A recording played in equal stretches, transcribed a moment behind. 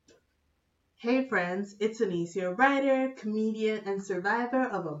Hey friends, it's Anicia, writer, comedian, and survivor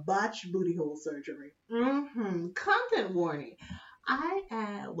of a botched booty hole surgery. Content warning.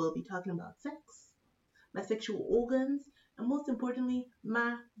 I will be talking about sex, my sexual organs, and most importantly,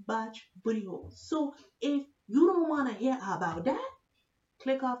 my botched booty hole. So if you don't want to hear about that,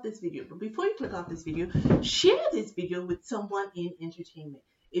 click off this video. But before you click off this video, share this video with someone in entertainment.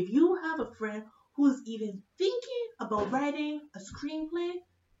 If you have a friend who's even thinking about writing a screenplay,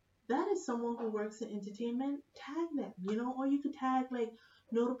 that is someone who works in entertainment, tag them, or you could tag like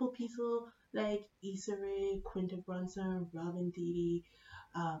notable people like Issa Rae, Quinta Brunson, Robin Thede,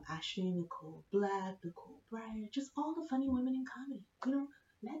 Ashley Nicole Black, Nicole Breyer, just all the funny women in comedy.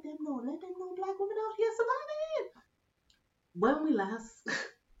 Let them know black women out here surviving. When we last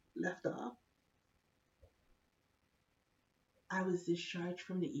left off, I was discharged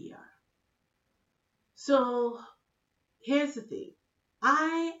from the ER. So here's the thing.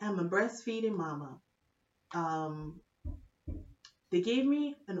 I am a breastfeeding mama. Um, They gave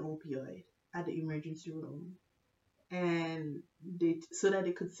me an opioid at the emergency room, and so that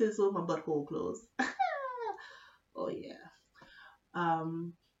they could sizzle my butthole closed. Oh yeah.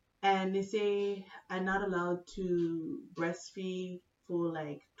 Um, and they say I'm not allowed to breastfeed for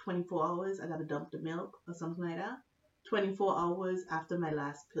like 24 hours. I gotta dump the milk or something like that. 24 hours after my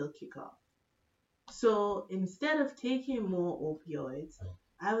last pill kick off. So instead of taking more opioids,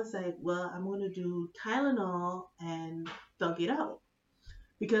 I was like, well, I'm gonna do Tylenol and thug it out.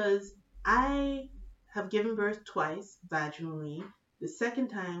 Because I have given birth twice vaginally. The second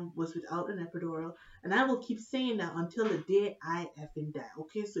time was without an epidural, and I will keep saying that until the day I effing die.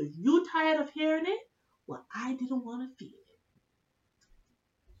 Okay, so if you tired of hearing it, well, I didn't want to feel it.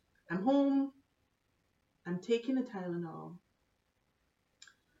 I'm home. I'm taking a Tylenol,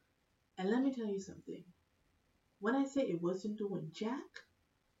 and let me tell you something. When I say it wasn't doing jack,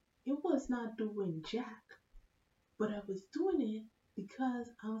 it was not doing jack, but I was doing it because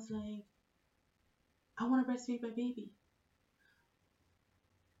I was like, I want to breastfeed my baby.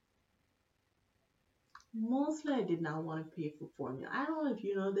 Mostly I did not want to pay for formula. I don't know if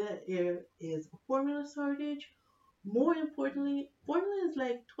you know that there is a formula shortage. More importantly, formula is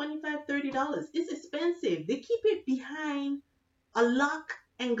like $25-$30. It's expensive. They keep it behind a lock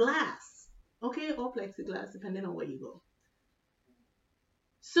and glass. Okay, or plexiglass, depending on where you go.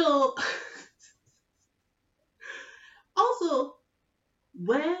 So also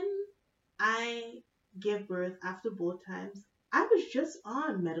when I gave birth after both times, I was just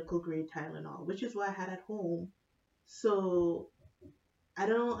on medical grade Tylenol, which is what I had at home. So I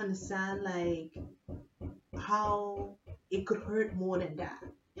don't understand like how it could hurt more than that.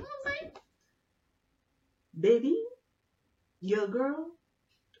 You know what I'm saying? Baby, your girl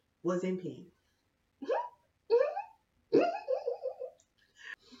was in pain.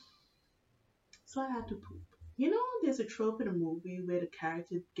 So I had to poop. There's a trope in a movie where the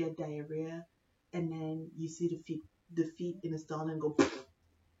characters get diarrhea and then you see the feet in the stall and go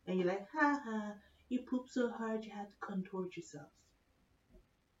and you're like, ha ha, you pooped so hard you had to contort yourself.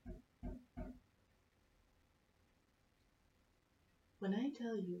 When I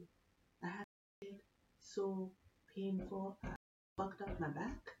tell you I had it so painful, I fucked up my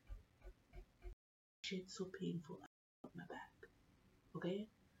back. Shit so painful, I fucked up my back. Okay?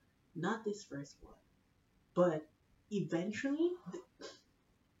 Not this first one, but eventually,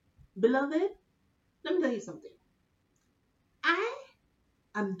 beloved, let me tell you something. I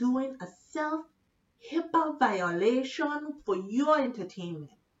am doing a self HIPAA violation for your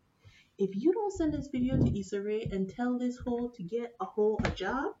entertainment. If you don't send this video to Issa Rae and tell this hoe to get a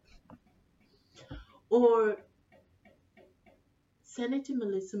job, or send it to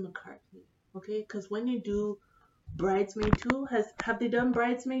Melissa McCartney, okay? Because when you do Bridesmaid 2, have they done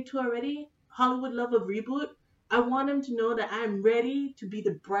Bridesmaid 2 already? Hollywood Love of Reboot? I want them to know that I'm ready to be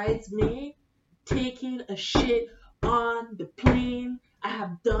the bridesmaid taking a shit on the plane. I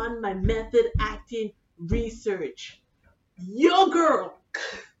have done my method acting research. Yo, girl!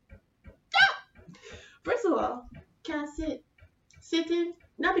 First of all, can't sit. Sitting,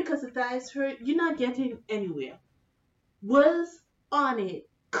 not because the thighs hurt, you're not getting anywhere. Was on it,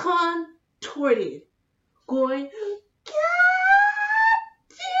 contorted, going, God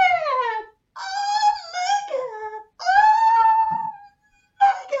damn! Oh my God! Oh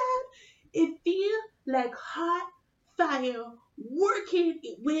my God! It feels like hot fire working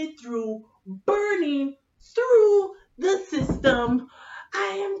its way through, burning through the system.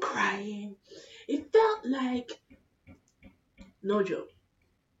 I am crying. It felt like, no joke,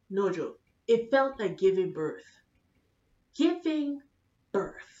 no joke. It felt like giving birth. Giving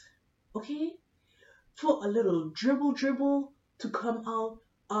birth. Okay? For a little dribble to come out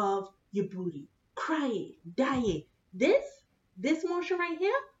of your booty, crying, dying. This motion right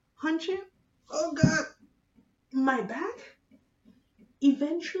here, hunching, oh God, my back.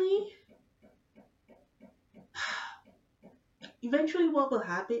 Eventually what will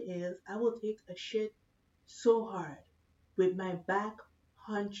happen is I will take a shit so hard with my back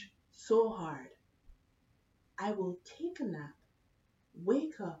hunched so hard. I will take a nap,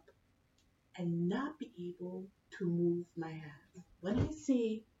 wake up, and not be able to move my hands. When I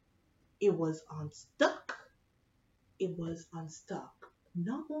say it was unstuck, it was unstuck.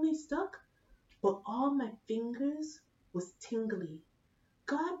 Not only stuck, but all my fingers was tingly.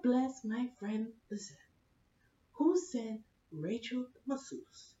 God bless my friend Lizette, who sent Rachel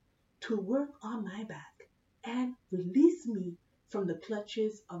masseuse to work on my back and release me from the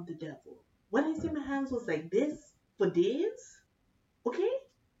clutches of the devil. When I say my hands was like this for days, okay?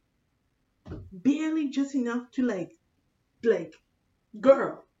 Barely just enough to like,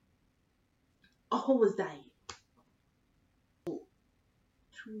 girl, a hoe was dying.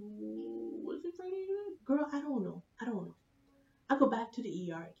 Was it Friday? Girl, I don't know. I go back to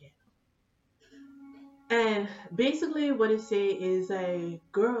the ER again. And basically what it say is like,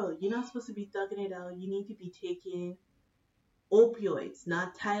 girl, you're not supposed to be thugging it out. You need to be taking opioids,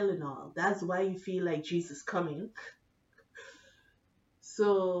 not Tylenol. That's why you feel like Jesus coming.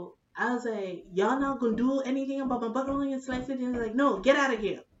 So I was like, y'all not gonna do anything about my butthole and slice it? And like, no, get out of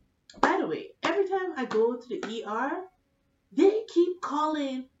here. By the way, every time I go to the ER, they keep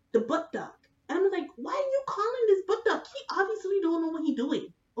calling the butt doc. And I'm like, why are you calling this butt doc? He obviously don't know what he's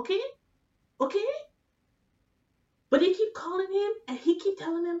doing. Okay? But they keep calling him and he keep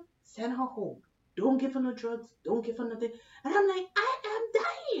telling them, send her home. Don't give her no drugs. Don't give her nothing. And I'm like, I am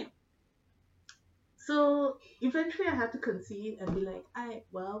dying. So eventually I had to concede and be like, I'm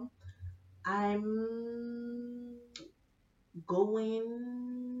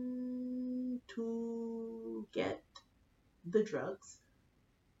going to get the drugs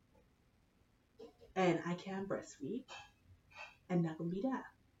and I can't breastfeed and not gonna be that.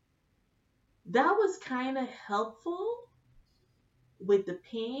 That was kind of helpful with the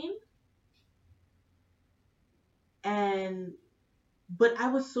pain, but I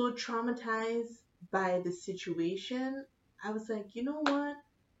was so traumatized by the situation. I was like, you know what?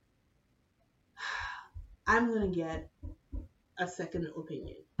 I'm gonna get a second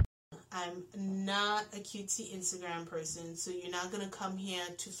opinion. I'm not a cutesy Instagram person, so you're not gonna come here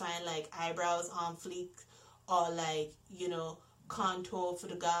to find like eyebrows on fleek or like, contour for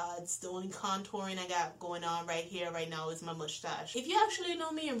the gods. The only contouring I got going on right here, right now is my mustache. If you actually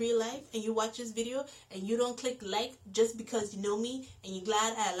know me in real life and you watch this video and you don't click like just because you know me and you're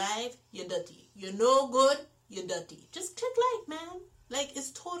glad I'm alive, you're dirty. You're no good, you're dirty. Just click like, man. Like,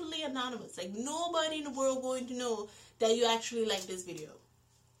 it's totally anonymous. Like, nobody in the world going to know that you actually like this video.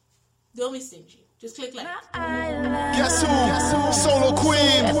 Don't be stingy. Just click like. Guess who? Solo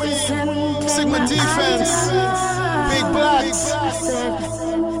Queen. Sigma Defense. Big Blacks.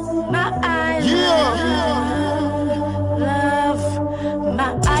 Yeah. Love,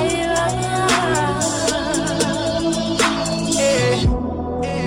 my